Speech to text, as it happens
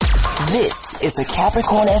This is a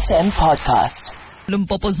Capricorn FM podcast.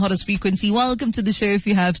 Limpopo's hottest frequency. Welcome to the show if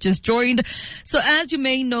you have just joined. So as you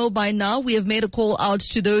may know by now, we have made a call out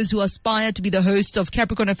to those who aspire to be the hosts of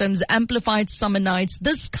Capricorn FM's Amplified Summer Nights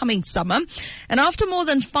this coming summer. And after more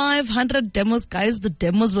than 500 demos, guys, the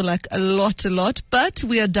demos were like a lot, but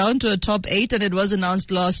we are down to a top 8 and it was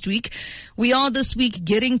announced last week. We are this week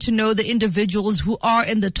getting to know the individuals who are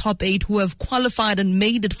in the top 8, who have qualified and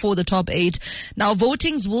made it for the top 8. Now,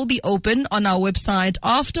 votings will be open on our website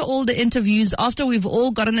after all the interviews, after we've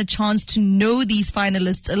all gotten a chance to know these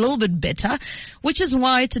finalists a little bit better, which is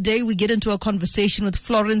why today we get into a conversation with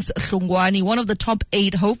Florence Hlongwane, one of the top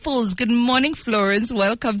 8 hopefuls. Good morning, Florence.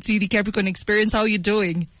 Welcome to the Capricorn Experience. How are you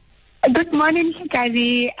doing? Good morning,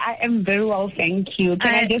 Hlekani. I am very well, thank you.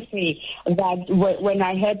 Can I just say that when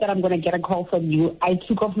I heard that I'm going to get a call from you, I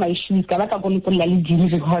took off my shoes. Because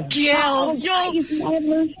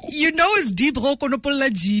you know it's deep.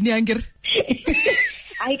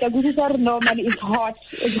 It's hot.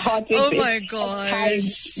 Oh my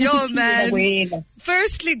gosh. Yo, man.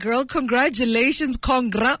 Firstly, girl, congratulations.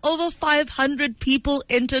 Over 500 people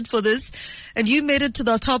entered for this, and you made it to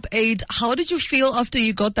the top 8. How did you feel after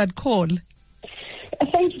you got that call?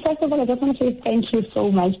 Thank you. First of all, I just want to say thank you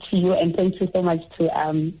so much to you, and thank you so much to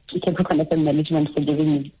Capricorn FM management for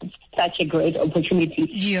giving me such a great opportunity.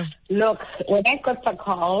 Yeah. Look, when I got the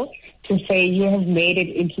call to say you have made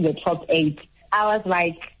it into the top 8, I was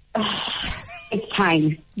like, it's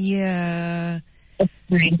time. Yeah.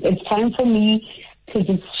 It's time for me to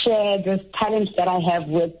just share this talent that I have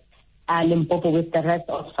with Limpopo, with the rest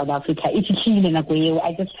of South Africa. I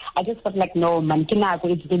just felt like, no, man,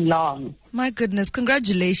 it's been long. My goodness.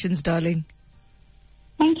 Congratulations, darling.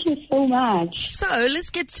 Thank you so much. So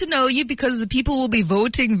let's get to know you because the people will be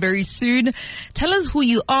voting very soon. Tell us who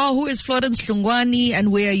you are. Who is Florence Hlongwane and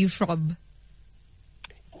where are you from?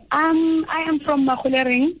 I am from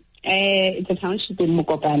Mahulering. It's a township in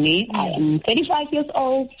Mokopane. I am 35 years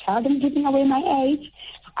old. Child, I'm giving away my age.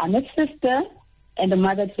 I'm a sister and a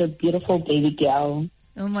mother to a beautiful baby girl.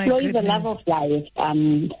 Oh my Flo goodness. is a love of life.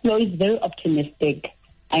 Flo is very optimistic.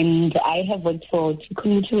 And I have worked for 2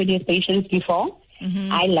 community radio stations before.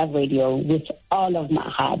 Mm-hmm. I love radio with all of my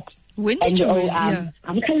heart. When did you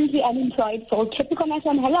I'm currently unemployed, so Capricorn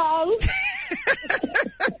FM, hello.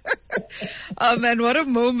 Oh man, what a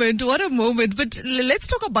moment. But let's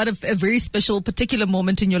talk about a very special, particular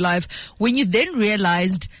moment in your life when you then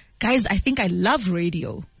realized, guys, I think I love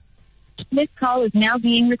radio. This call is now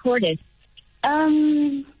being recorded.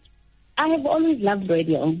 I have always loved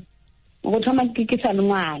radio. You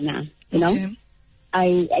know? Okay. I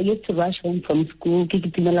used to rush home from school,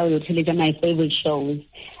 my favorite shows.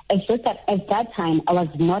 It's just that at that time, I was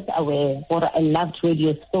not aware, or I loved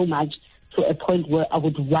radio so much to a point where I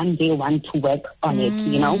would one day want to work on it,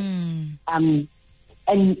 you know? And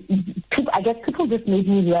I guess people just made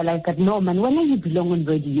me realize that, no, man, when are you belong on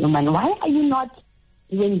radio, man? Why are you not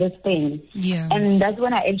doing this thing? Yeah. And that's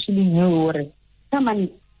when I actually knew, man,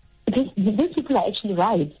 these people are actually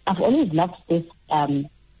right. I've always loved this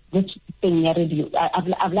thing, radio.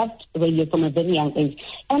 I've loved radio from a very young age.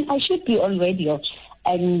 And I should be on radio.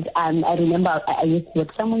 And I remember I used to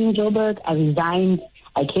work somewhere in Joburg. I resigned.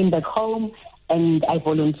 I came back home and I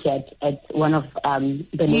volunteered at one of the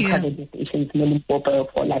local radio stations in Limpopo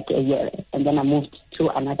for like a year. And then I moved to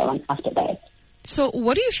another one after that. So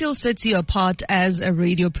what do you feel sets you apart as a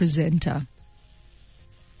radio presenter?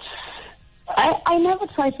 I never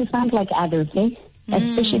try to sound like others,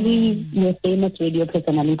 especially your famous radio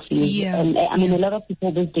personalities. Yeah. And I mean, a lot of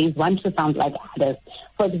people these days want to sound like others.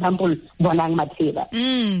 For example, Bonang Matseba.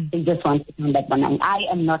 They just want to sound like Bonang. I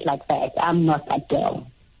am not like that. I'm not that girl.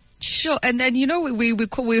 Sure. And you know,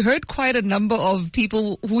 we heard quite a number of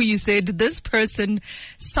people who you said, this person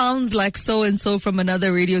sounds like so-and-so from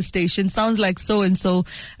another radio station, sounds like so-and-so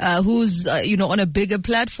who's, on a bigger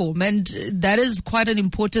platform. And that is quite an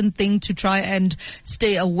important thing to try and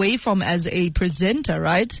stay away from as a presenter,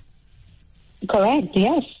 right? Correct.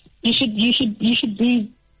 Yes. You should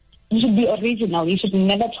be original. You should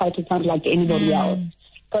never try to sound like anybody else.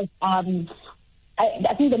 Because,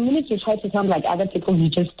 I think the minute you try to sound like other people,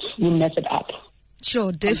 you mess it up.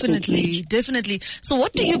 Sure, definitely. So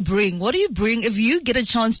what do you bring? What do you bring if you get a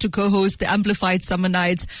chance to co-host the Amplified Summer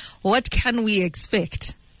Nights? What can we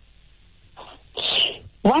expect?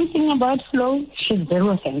 One thing about Flo, she's very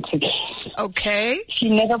authentic. Okay. She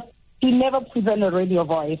never puts on a radio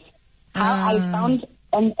voice. How I sound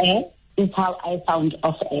on air is how I sound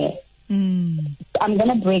off air. I'm going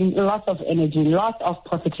to bring lots of energy, lots of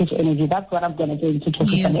positive energy. That's what I'm going to bring to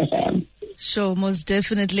Capricorn FM. Sure, most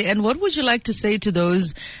definitely. And what would you like to say to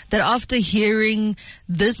those that after hearing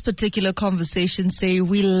this particular conversation say,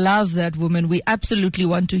 we love that woman, we absolutely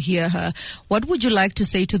want to hear her? What would you like to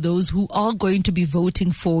say to those who are going to be voting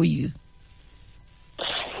for you?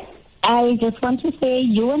 I just want to say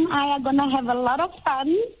you and I are going to have a lot of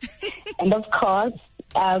fun. And of course,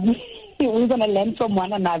 we're going to learn from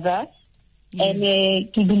one another. Yeah.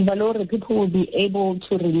 And people will be able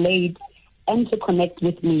to relate and to connect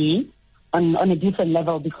with me on a different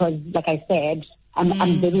level because, like I said,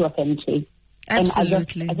 I'm very authentic.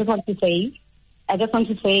 Absolutely. And I just want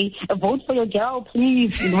to say, vote for your girl,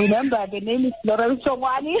 please. Remember, the name is Florence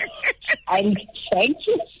Hlongwane. And thank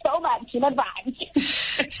you so much in advance.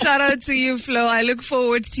 Shout out to you, Flo. I look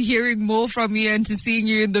forward to hearing more from you and to seeing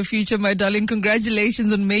you in the future, my darling.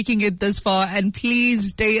 Congratulations on making it this far. And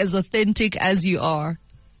please stay as authentic as you are.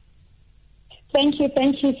 Thank you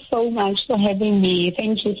so much for having me.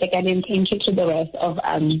 Thank you, Hlekani, and thank you to the rest of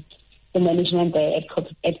the management there at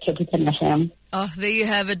Capricorn FM. Oh, there you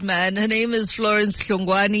have it, man. Her name is Florence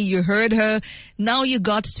Hlongwane. You heard her. Now you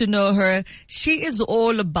got to know her. She is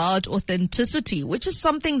all about authenticity, which is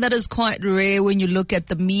something that is quite rare when you look at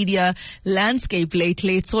the media landscape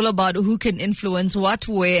lately. It's all about who can influence what,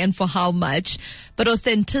 where, and for how much. But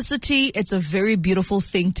authenticity, it's a very beautiful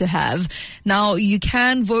thing to have. Now, you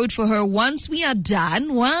can vote for her once we are done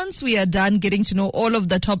getting to know all of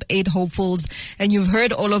the top 8 hopefuls, and you've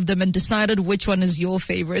heard all of them and decided which one is your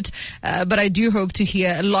favorite. But I do hope to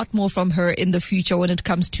hear a lot more from her in the future when it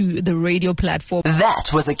comes to the radio platform.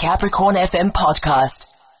 That was a Capricorn FM podcast.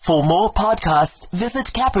 For more podcasts, visit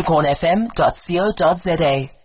capricornfm.co.za.